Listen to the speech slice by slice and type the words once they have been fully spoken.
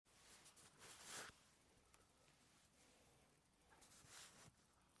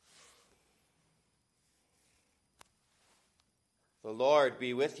The Lord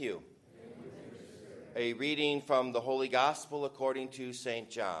be with you. A reading from the Holy Gospel according to St.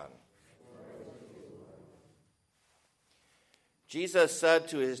 John. Jesus said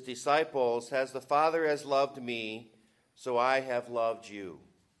to his disciples, "As the Father has loved me, so I have loved you.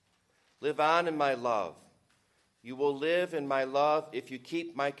 Live on in my love. You will live in my love if you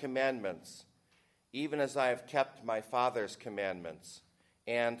keep my commandments, even as I have kept my Father's commandments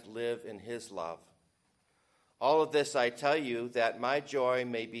and live in his love. All of this I tell you, that my joy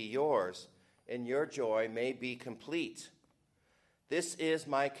may be yours, and your joy may be complete. This is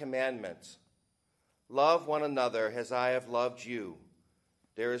my commandment. Love one another as I have loved you.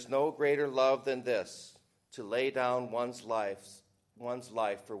 There is no greater love than this, to lay down one's life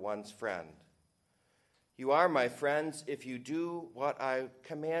for one's friend. You are my friends if you do what I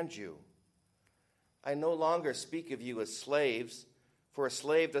command you. I no longer speak of you as slaves, for a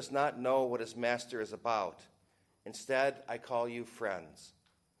slave does not know what his master is about. Instead, I call you friends,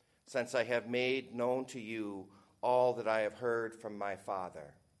 since I have made known to you all that I have heard from my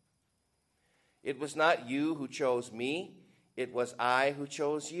Father. It was not you who chose me, it was I who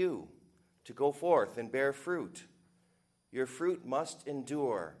chose you, to go forth and bear fruit. Your fruit must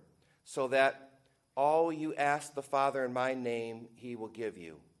endure, so that all you ask the Father in my name, he will give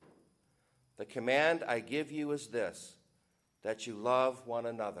you. The command I give you is this, that you love one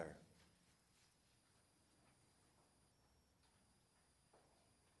another."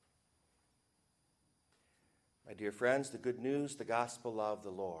 My dear friends, the good news, the gospel of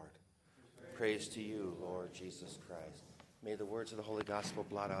the Lord. Praise to you, Lord Jesus Christ. May the words of the Holy Gospel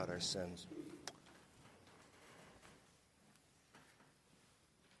blot out our sins.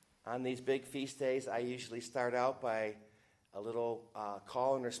 On these big feast days, I usually start out by a little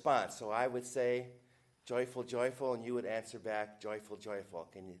call and response. So I would say, "Joyful, joyful," and you would answer back, "Joyful, joyful."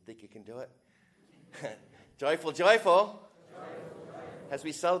 Can you think you can do it? Joyful, joyful. As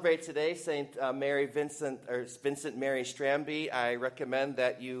we celebrate today St. Vincent Mary Stramby, I recommend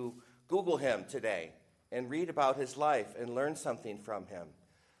that you Google him today and read about his life and learn something from him.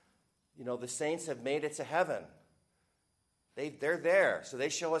 You know, the saints have made it to heaven. They're there, so they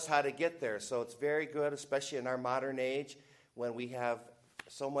show us how to get there. So it's very good, especially in our modern age when we have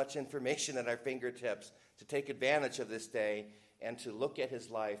so much information at our fingertips, to take advantage of this day and to look at his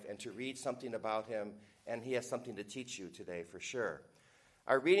life and to read something about him, and he has something to teach you today for sure.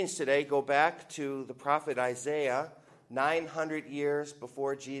 Our readings today go back to the prophet Isaiah. 900 years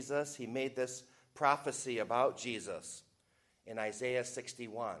before Jesus, he made this prophecy about Jesus in Isaiah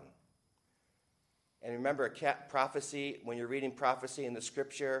 61. And remember, prophecy, when you're reading prophecy in the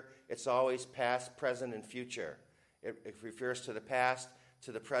scripture, it's always past, present, and future. It refers to the past,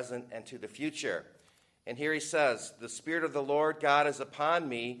 to the present, and to the future. And here he says, "The Spirit of the Lord God is upon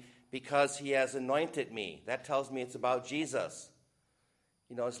me because he has anointed me." That tells me it's about Jesus.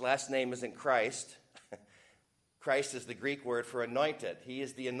 You know, his last name isn't Christ. Christ is the Greek word for anointed. He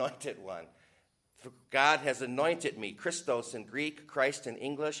is the anointed one. God has anointed me. Christos in Greek, Christ in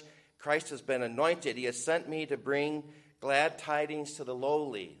English. Christ has been anointed. He has sent me to bring glad tidings to the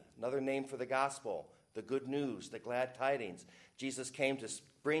lowly. Another name for the gospel, the good news, the glad tidings. Jesus came to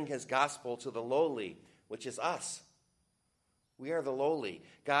bring his gospel to the lowly, which is us. We are the lowly.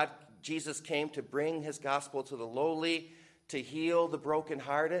 Jesus came to bring his gospel to the lowly, to heal the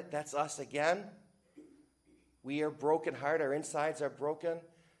brokenhearted. That's us again. We are brokenhearted. Our insides are broken.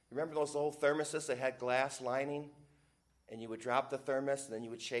 Remember those old thermoses that had glass lining? And you would drop the thermos, and then you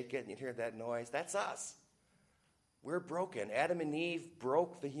would shake it, and you'd hear that noise. That's us. We're broken. Adam and Eve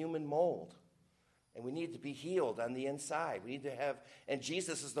broke the human mold. And we need to be healed on the inside. We need to have, and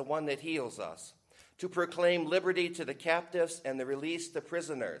Jesus is the one that heals us. To proclaim liberty to the captives and the release to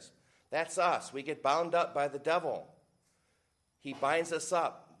prisoners. That's us. We get bound up by the devil. He binds us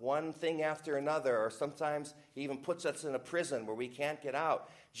up, one thing after another, or sometimes he even puts us in a prison where we can't get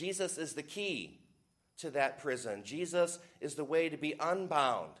out. Jesus is the key to that prison. Jesus is the way to be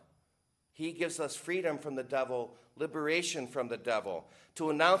unbound. He gives us freedom from the devil, liberation from the devil,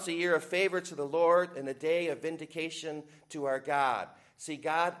 to announce a year of favor to the Lord and a day of vindication to our God. See,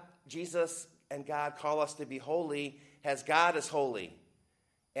 God, Jesus and God call us to be holy as God is holy.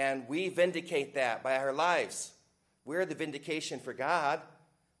 And we vindicate that by our lives. We're the vindication for God.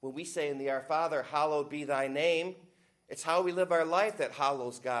 When we say in the Our Father, "Hallowed be thy name," it's how we live our life that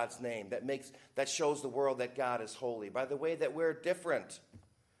hallows God's name, that shows the world that God is holy. By the way that we're different,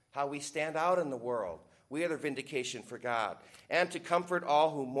 how we stand out in the world. We are the vindication for God. And to comfort all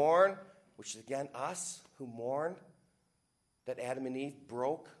who mourn, which is again us who mourn, that Adam and Eve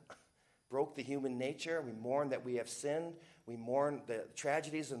broke the human nature. We mourn that we have sinned. We mourn the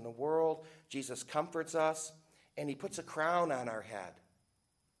tragedies in the world. Jesus comforts us. and he puts a crown on our head.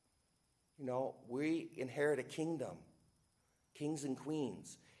 You know, we inherit a kingdom, kings and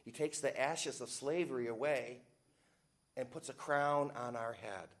queens. He takes the ashes of slavery away and puts a crown on our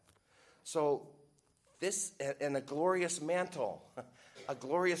head. So this, and a glorious mantle, a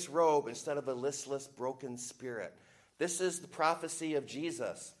glorious robe instead of a listless, broken spirit. This is the prophecy of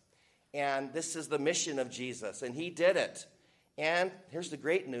Jesus, and this is the mission of Jesus, and he did it. And here's the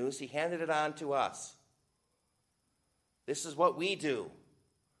great news, he handed it on to us. This is what we do.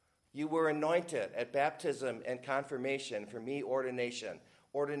 You were anointed at baptism and confirmation. For me, ordination.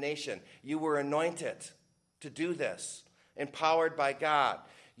 You were anointed to do this, empowered by God.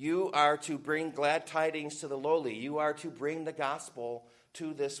 You are to bring glad tidings to the lowly. You are to bring the gospel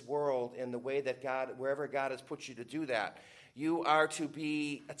to this world in the way that God, wherever God has put you to do that. You are to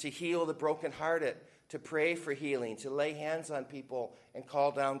heal the brokenhearted, to pray for healing, to lay hands on people and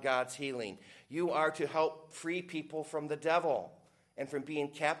call down God's healing. You are to help free people from the devil and from being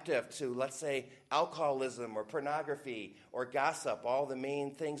captive to, let's say, alcoholism or pornography or gossip, all the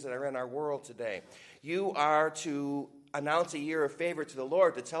main things that are in our world today. You are to announce a year of favor to the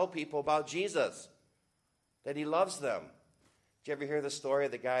Lord, to tell people about Jesus, that he loves them. Did you ever hear the story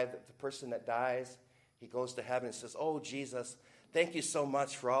of the person that dies? He goes to heaven and says, "Oh, Jesus, thank you so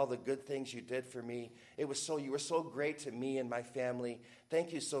much for all the good things you did for me. You were so great to me and my family.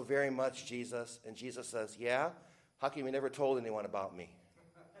 Thank you so very much, Jesus." And Jesus says, "Yeah? How come you never told anyone about me?"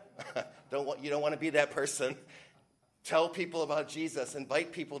 You don't want to be that person. Tell people about Jesus.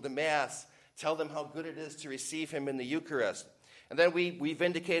 Invite people to Mass. Tell them how good it is to receive him in the Eucharist. And then we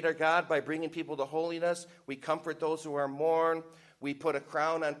vindicate our God by bringing people to holiness. We comfort those who are mourn. We put a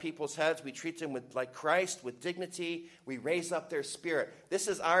crown on people's heads. We treat them like Christ, with dignity. We raise up their spirit. This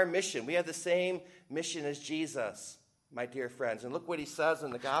is our mission. We have the same mission as Jesus, my dear friends. And look what he says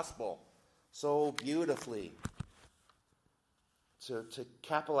in the gospel so beautifully. To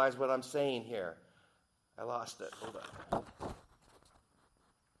capitalize what I'm saying here. I lost it. Hold on.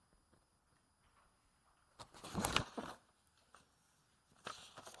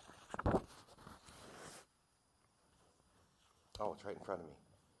 Oh, it's right in front of me.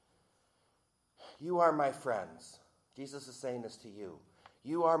 You are my friends. Jesus is saying this to you.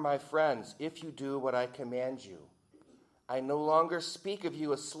 You are my friends if you do what I command you. I no longer speak of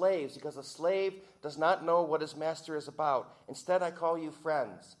you as slaves, because a slave does not know what his master is about. Instead, I call you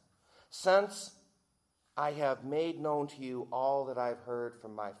friends, since I have made known to you all that I've heard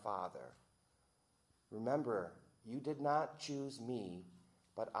from my Father. Remember, you did not choose me,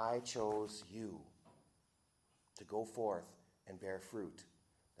 but I chose you to go forth and bear fruit.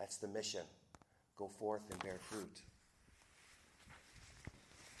 That's the mission. Go forth and bear fruit.